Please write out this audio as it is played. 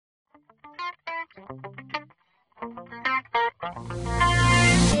Before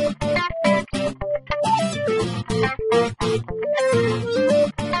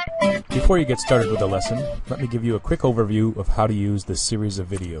you get started with the lesson, let me give you a quick overview of how to use this series of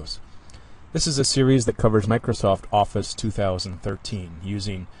videos. This is a series that covers Microsoft Office 2013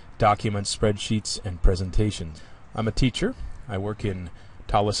 using documents, spreadsheets, and presentations. I'm a teacher. I work in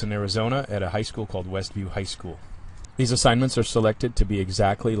Tolleson, Arizona at a high school called Westview High School. These assignments are selected to be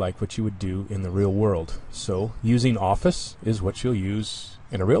exactly like what you would do in the real world. So using Office is what you'll use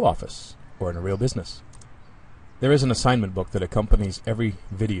in a real office or in a real business. There is an assignment book that accompanies every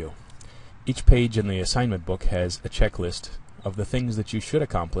video. Each page in the assignment book has a checklist of the things that you should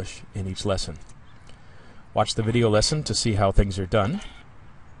accomplish in each lesson. Watch the video lesson to see how things are done.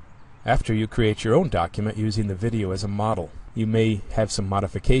 After, you create your own document using the video as a model. You may have some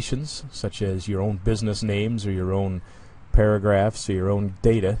modifications, such as your own business names or your own paragraphs or your own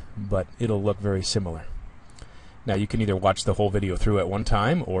data, but it'll look very similar. Now, you can either watch the whole video through at one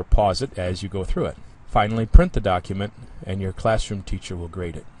time or pause it as you go through it. Finally, print the document and your classroom teacher will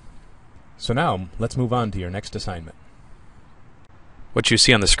grade it. So now, let's move on to your next assignment. What you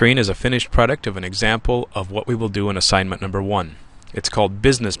see on the screen is a finished product of an example of what we will do in assignment number 1. It's called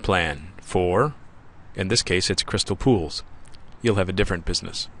Business Plan for, in this case, it's Crystal Pools. You'll have a different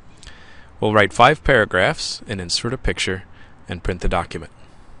business. We'll write 5 paragraphs and insert a picture and print the document.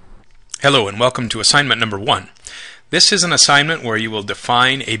 Hello and welcome to assignment number 1. This is an assignment where you will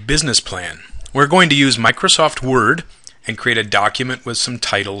define a business plan. We're going to use Microsoft Word and create a document with some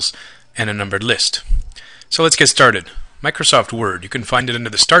titles and a numbered list. So let's get started. Microsoft Word, you can find it under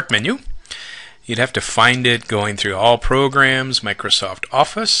the Start menu. You'd have to find it going through All Programs, Microsoft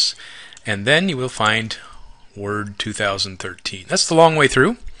Office, and then you will find Word 2013. That's the long way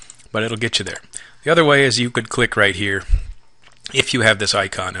through, but it'll get you there. The other way is you could click right here if you have this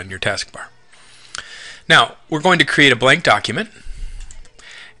icon on your taskbar. Now, we're going to create a blank document,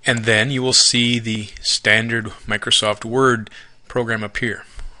 and then you will see the standard Microsoft Word program appear.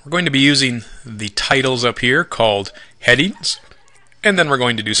 We're going to be using the titles up here called headings, and then we're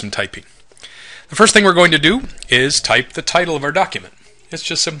going to do some typing. The first thing we're going to do is type the title of our document. It's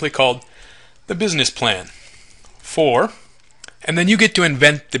just simply called the Business Plan for, and then you get to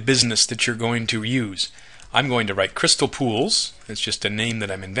invent the business that you're going to use. I'm going to write Crystal Pools. It's just a name that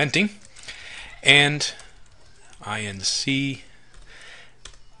I'm inventing. And INC,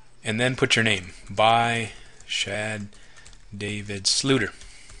 and then put your name, by Shad David Sluter.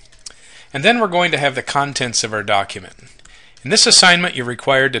 And then we're going to have the contents of our document. In this assignment, you're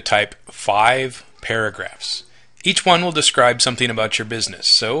required to type 5 paragraphs. Each one will describe something about your business.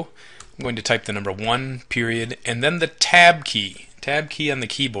 So I'm going to type the number 1, period, and then the tab key on the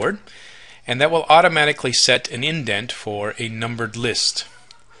keyboard, and that will automatically set an indent for a numbered list.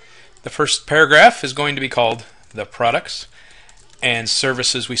 The first paragraph is going to be called the products and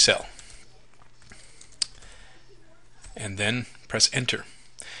services we sell. And then press enter.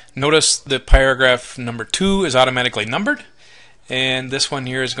 Notice the paragraph number 2 is automatically numbered, and this one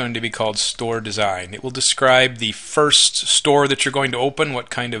here is going to be called Store Design. It will describe the first store that you're going to open, what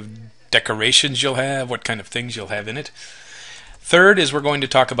kind of decorations you'll have, what kind of things you'll have in it. Third is we're going to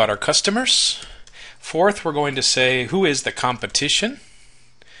talk about our customers. Fourth, we're going to say who is the competition.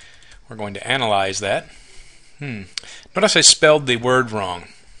 We're going to analyze that. Notice I spelled the word wrong,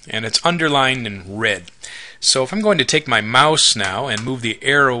 and it's underlined in red. So if I'm going to take my mouse now and move the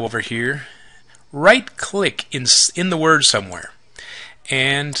arrow over here, right-click in the word somewhere,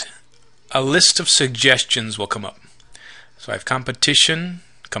 and a list of suggestions will come up. So I have competition,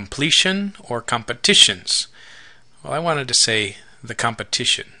 completion, or competitions. Well, I wanted to say the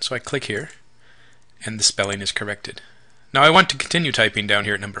competition, so I click here, and the spelling is corrected. Now I want to continue typing down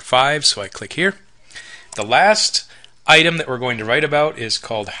here at number 5, so I click here. The last item that we're going to write about is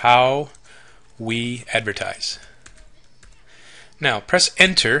called How We Advertise. Now press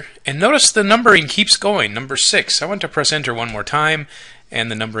enter, and notice the numbering keeps going. Number 6. I want to press enter one more time,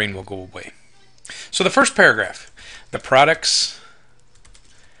 and the numbering will go away. So the first paragraph, the products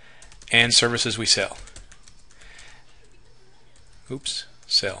and services we sell.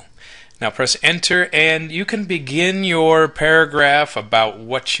 Sell. Now press enter, and you can begin your paragraph about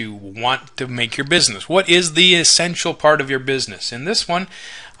what you want to make your business. What is the essential part of your business? In this one,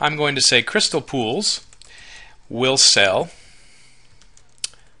 I'm going to say Crystal Pools will sell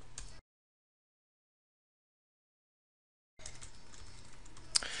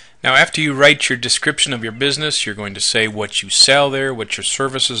Now, after you write your description of your business, you're going to say what you sell there, what your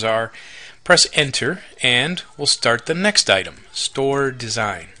services are. Press enter, and we'll start the next item, Store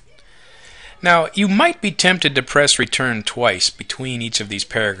Design. Now, you might be tempted to press return twice between each of these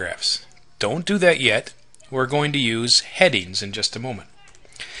paragraphs. don't do that yet. We're going to use headings in just a moment.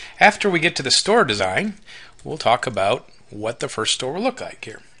 After we get to the store design, we'll talk about what the first store will look like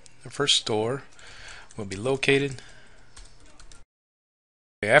here. The first store will be located.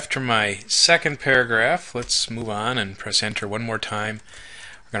 After my second paragraph, let's move on and press enter one more time.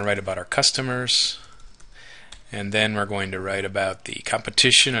 We're going to write about our customers, and then we're going to write about the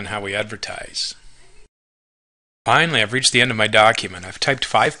competition and how we advertise. Finally, I've reached the end of my document. I've typed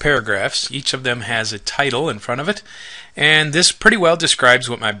 5 paragraphs. Each of them has a title in front of it, and this pretty well describes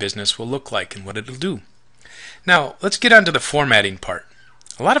what my business will look like and what it'll do. Now, let's get on to the formatting part.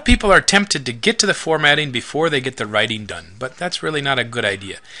 A lot of people are tempted to get to the formatting before they get the writing done, but that's really not a good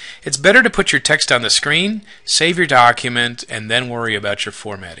idea. It's better to put your text on the screen, save your document, and then worry about your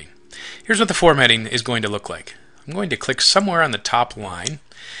formatting. Here's what the formatting is going to look like. I'm going to click somewhere on the top line,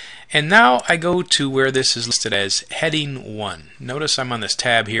 and now I go to where this is listed as Heading 1. Notice I'm on this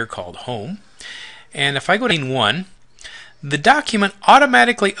tab here called Home, and if I go to Heading 1, the document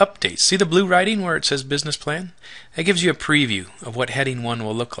automatically updates. See the blue writing where it says Business Plan? That gives you a preview of what Heading 1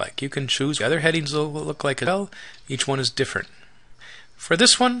 will look like. You can choose what other headings will look like as well. Each one is different. For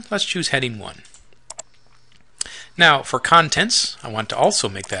this one, let's choose Heading 1. Now, for Contents, I want to also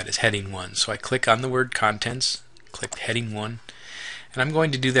make that as Heading 1. So I click on the word Contents, click Heading 1, and I'm going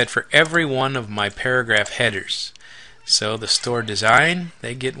to do that for every one of my paragraph headers. So the store design,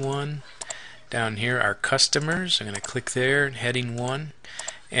 they get one. Down here, our customers, I'm going to click there, Heading 1.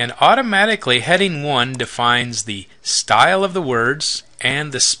 And automatically, Heading 1 defines the style of the words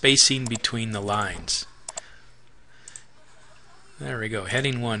and the spacing between the lines. There we go,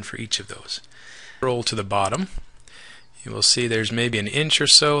 Heading 1 for each of those. Scroll to the bottom. You will see there's maybe an inch or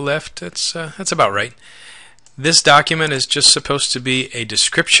so left. That's about right. This document is just supposed to be a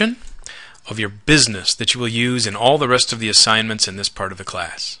description of your business that you will use in all the rest of the assignments in this part of the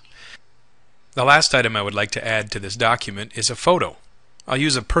class. The last item I would like to add to this document is a photo. I'll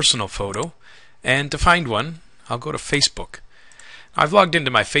use a personal photo, and to find one, I'll go to Facebook. I've logged into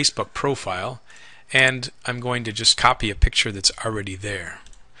my Facebook profile, and I'm going to just copy a picture that's already there.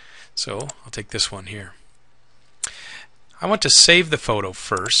 So I'll take this one here. I want to save the photo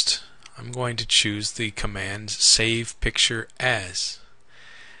first. I'm going to choose the command Save Picture As.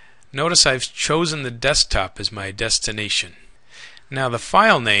 Notice I've chosen the desktop as my destination. Now the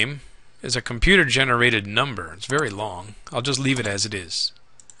file name is a computer-generated number. It's very long. I'll just leave it as it is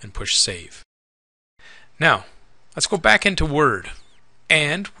and push Save. Now, let's go back into Word,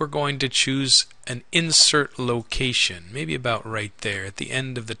 and we're going to choose an insert location, maybe about right there at the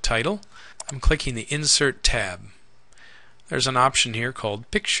end of the title. I'm clicking the Insert tab. There's an option here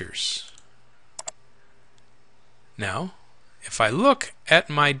called Pictures. Now, if I look at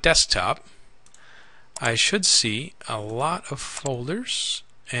my desktop, I should see a lot of folders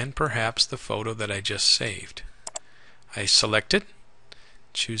and perhaps the photo that I just saved. I select it,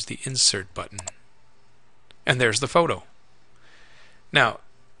 choose the Insert button, and there's the photo. Now,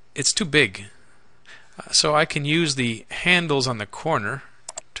 it's too big, so I can use the handles on the corner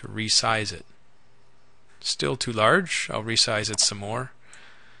to resize it. Still too large, I'll resize it some more.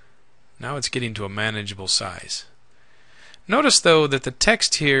 Now it's getting to a manageable size. Notice though that the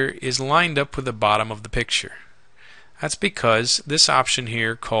text here is lined up with the bottom of the picture. That's because this option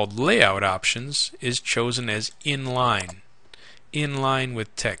here called Layout Options is chosen as inline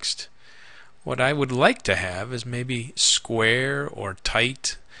with text. What I would like to have is maybe square or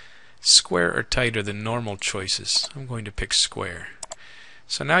tight. Square or tight are the normal choices. I'm going to pick square.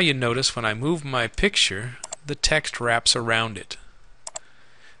 So now you notice when I move my picture, the text wraps around it.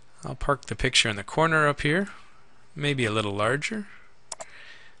 I'll park the picture in the corner up here, maybe a little larger.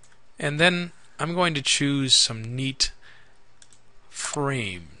 And then I'm going to choose some neat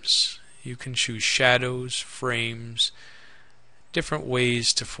frames. You can choose shadows, frames, different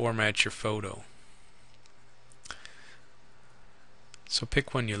ways to format your photo. So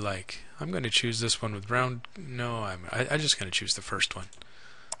pick one you like. I'm going to choose this one with round. No, I'm just going to choose the first one.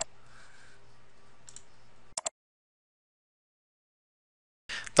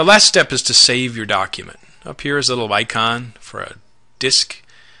 The last step is to save your document. Up here is a little icon for a disk,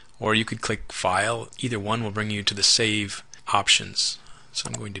 or you could click File. Either one will bring you to the Save options. So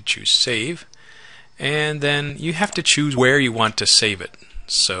I'm going to choose Save, and then you have to choose where you want to save it.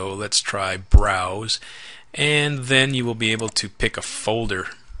 So let's try Browse, and then you will be able to pick a folder.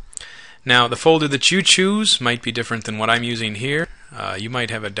 Now the folder that you choose might be different than what I'm using here. You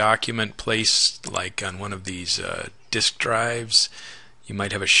might have a document placed like on one of these disk drives. You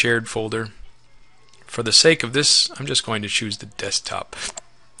might have a shared folder. For the sake of this, I'm just going to choose the desktop.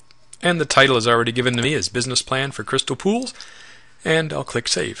 And the title is already given to me as Business Plan for Crystal Pools, and I'll click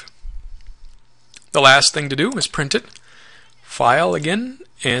Save. The last thing to do is print it. File again,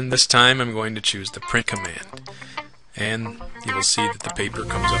 and this time I'm going to choose the print command. And you will see that the paper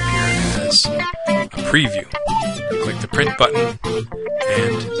comes up here as a preview. Click the print button,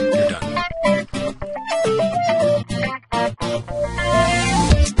 and